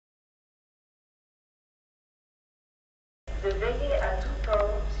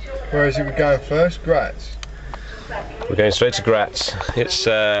Where is it we're going first? Graz? We're going straight to Graz. It's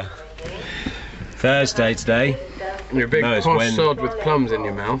Thursday today. You're a big posh sod with plums in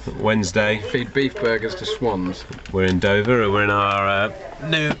your mouth. Wednesday. Feed beef burgers to swans. We're in Dover. We're in our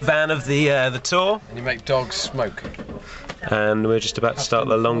new van of the tour. And you make dogs smoke. And we're just about to start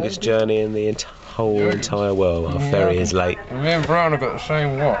the longest journey in the whole entire world. Our ferry is late. Me and Brown have got the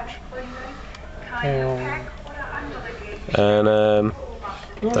same watch. And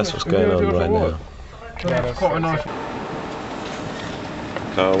that's what's going on right now. Yeah, quite a nice.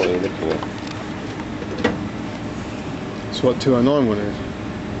 Carl, what are you looking at? That's what 209 one is.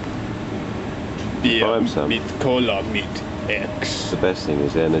 Beer, some. Meat cola, meat X. The best thing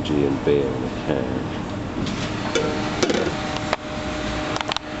is energy and beer in a can.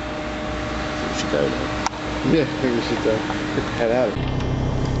 We should go now. Yeah, I think we should head out.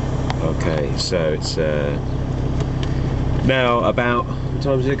 Okay, so it's now about, what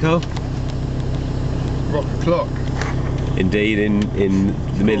time is it, Carl? Rock o'clock. Indeed, in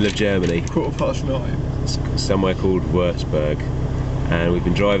the middle of Germany. 9:15. Somewhere called Würzburg, and we've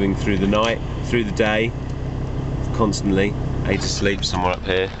been driving through the night, through the day, constantly. Ate asleep somewhere up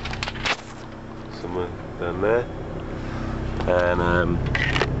here, somewhere down there, and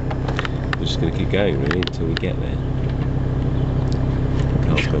we're just going to keep going really until we get there.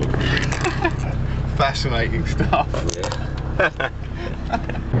 Carl's got it. Fascinating stuff. Yeah.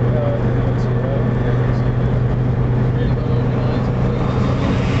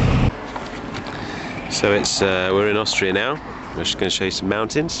 So it's we're in Austria now. We're just going to show you some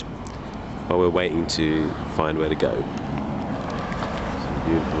mountains while we're waiting to find where to go. Some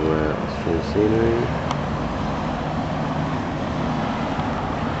beautiful Austrian scenery.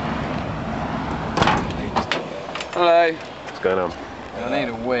 Hello. What's going on? I need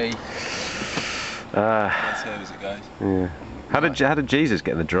a wee. That's how it goes. Yeah. How did Jesus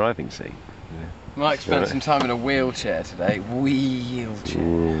get in the driving seat? Mike spent some time in a wheelchair today.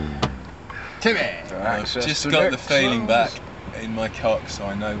 Wheelchair. Timmy! I've just got the feeling back in my cock, so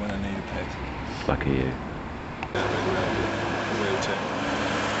I know when I need a piss. Lucky you.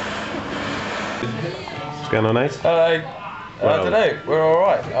 What's going on, Nate? Hello. I don't know, we're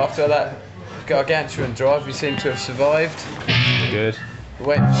alright. After that gargantuan drive, we seem to have survived. Good. We're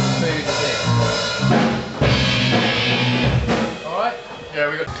waiting for some food here. Alright? Yeah,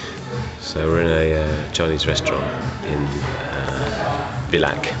 we got. So we're in a Chinese restaurant in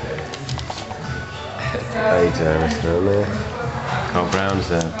Villach. Restaurant there. Carl Brown's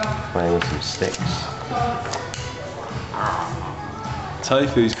playing with some sticks.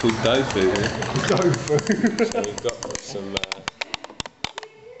 Tofu's called tofu here. Tofu. So we've got some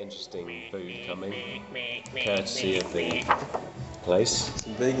interesting food coming, courtesy of the place.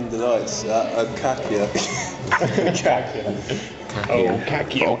 Some vegan delights at Kakia.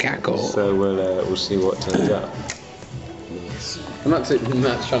 Kakio. So we'll see what turns up. Nice. I'm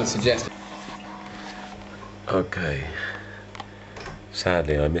not trying to suggest. Okay.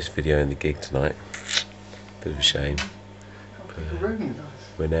 Sadly, I missed videoing the gig tonight. Bit of a shame. But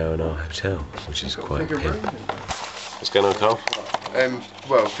we're now in our hotel, which is quite pimp. What's going on, Carl?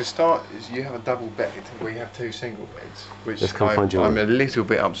 Well, for starters, you have a double bed. We have two single beds, which Let's come find you I'm one. a little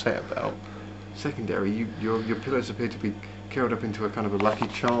bit upset about. Secondary, your pillows appear to be curled up into a kind of a Lucky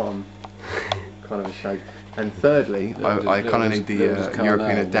Charm kind of a shape. And thirdly, I kind of need the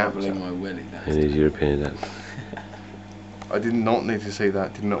European adapter. It is European adapter. I did not need to see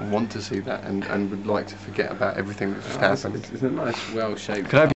that, did not want to see that, and would like to forget about everything that just happened. It's a nice, well-shaped.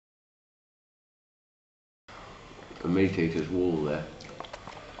 Could I have a meat eater's wall there.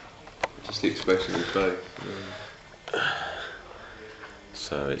 Just the expression of both.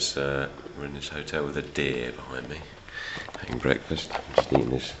 So it's we're in this hotel with a deer behind me, having breakfast. I'm just eating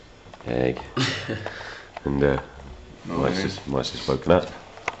this egg, and mice has woken up.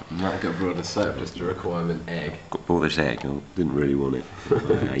 Matt got brought a surplus to requirement egg. Bought this egg, I didn't really want it.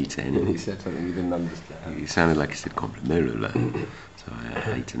 I ate it And he anyway. said something you didn't understand. It sounded like he said complimero, so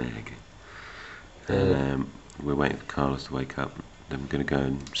I ate an egg. And we're waiting for Carlos to wake up. Then we're going to go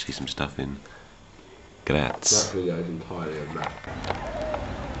and see some stuff in Graz. That relied entirely on Matt.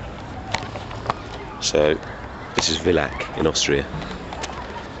 So this is Villach in Austria.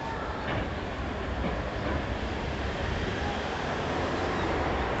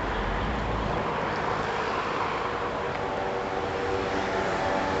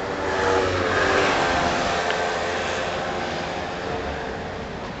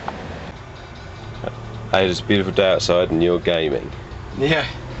 Hey, it's a beautiful day outside and you're gaming. Yeah,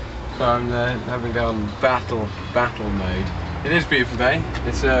 so I'm having gone battle mode. It is a beautiful day.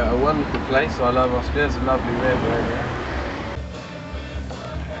 It's a wonderful place. I love Austria. There's a lovely river over there.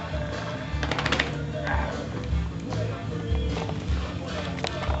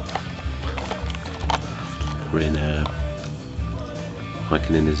 We're in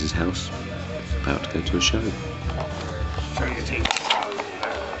hiking in his house, about to go to a show.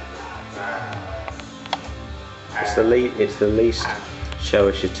 It's the least show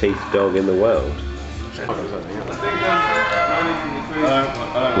us your teeth dog in the world.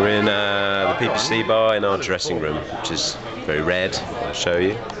 We're in the PPC bar in our dressing room, which is very red. I'll show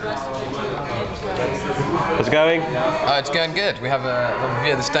you. How's it going? It's going good. We have a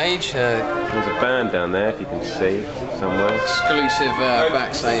view of the stage. There's a band down there, if you can see, somewhere. Exclusive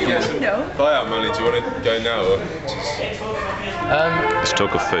backstage. Buy out money. Do you want to go now? Or Let's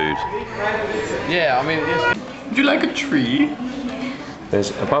talk of food. Yeah, I mean, Would you like a tree?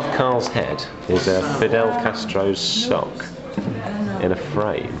 There's above Carl's head is Fidel Castro's sock in a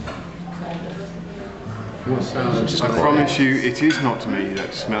frame. I promise you, it is not me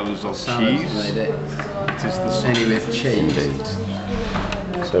that smells of cheese. It is the any with cheese. Indeed.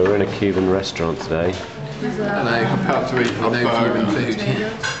 So we're in a Cuban restaurant today. about to eat No Cuban food.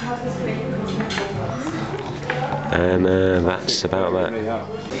 And that's about that.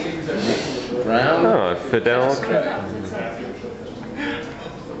 Oh, Fidel.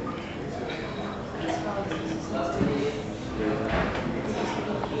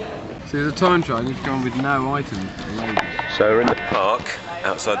 So there's a time trial, you've gone with no items. So we're in the park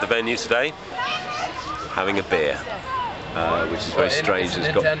outside the venue today, having a beer, which is very strange.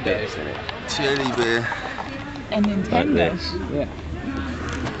 It's got bits in it. chili beer. And Nintendo. Like this. Yeah.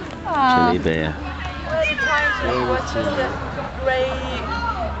 Chili beer. What is the grey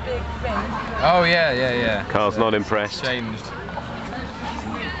big thing? Oh yeah. Carl's not impressed. Changed.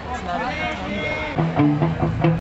 It's not a